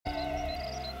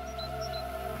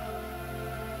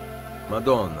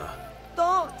Madonna.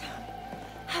 Don't!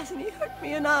 Hasn't he hurt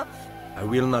me enough? I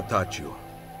will not touch you.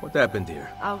 What happened here?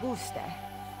 Auguste,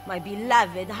 my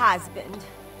beloved husband.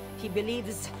 He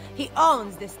believes he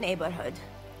owns this neighborhood.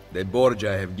 The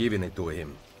Borgia have given it to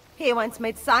him. He once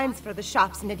made signs for the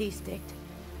shops in the district.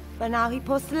 But now he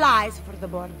posts lies for the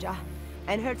Borgia,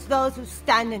 and hurts those who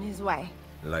stand in his way.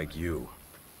 Like you.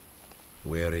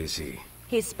 Where is he?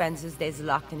 He spends his days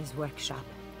locked in his workshop.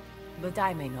 But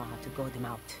I may know how to goad him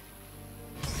out.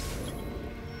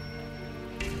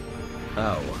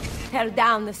 How? Tear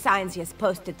down the signs he has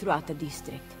posted throughout the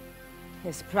district.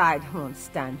 His pride won't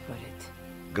stand for it.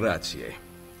 Grazie.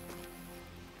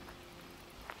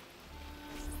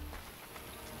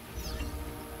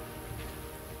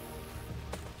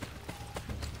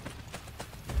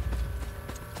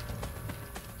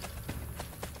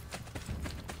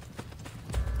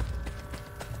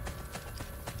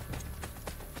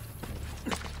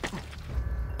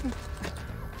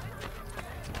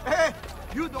 Hey,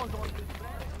 you don't want this.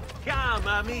 Come,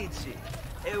 amici.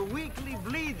 A weekly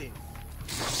bleeding.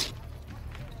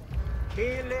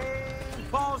 Killing,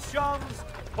 potions,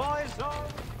 poison.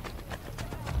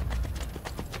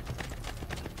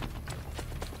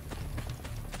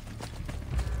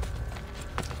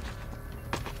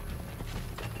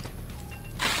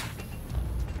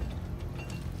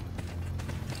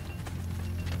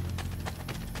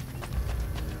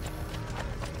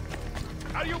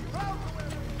 Are you proud to wear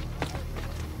it?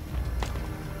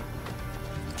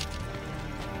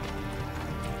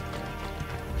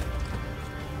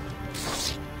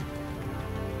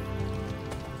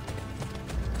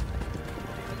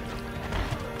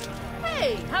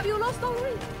 Hey, have you lost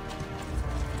already?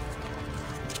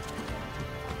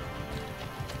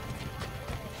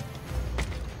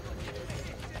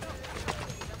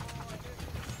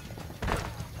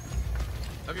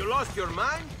 Have you lost your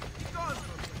mind? Gone.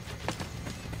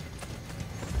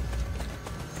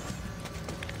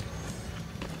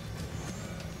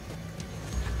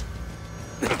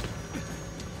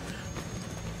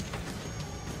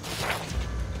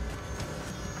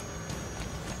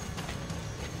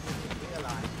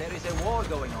 There is a war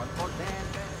going on for them.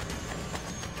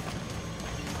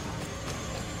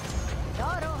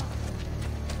 Toro.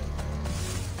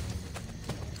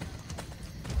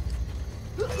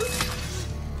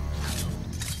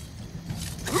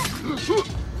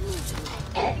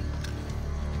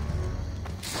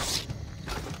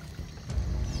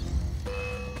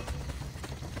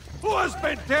 Who has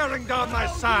been tearing down my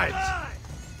sides?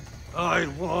 I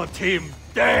want him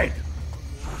dead!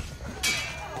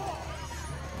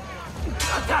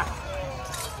 Attack!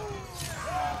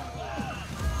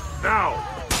 Now!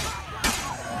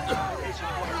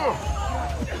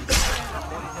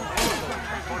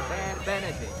 For their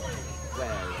benefit.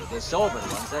 Well, the sober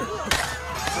ones,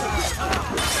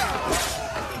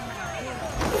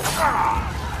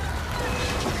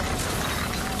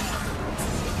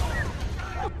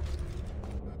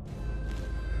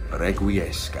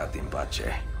 Requiescat in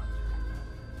pace.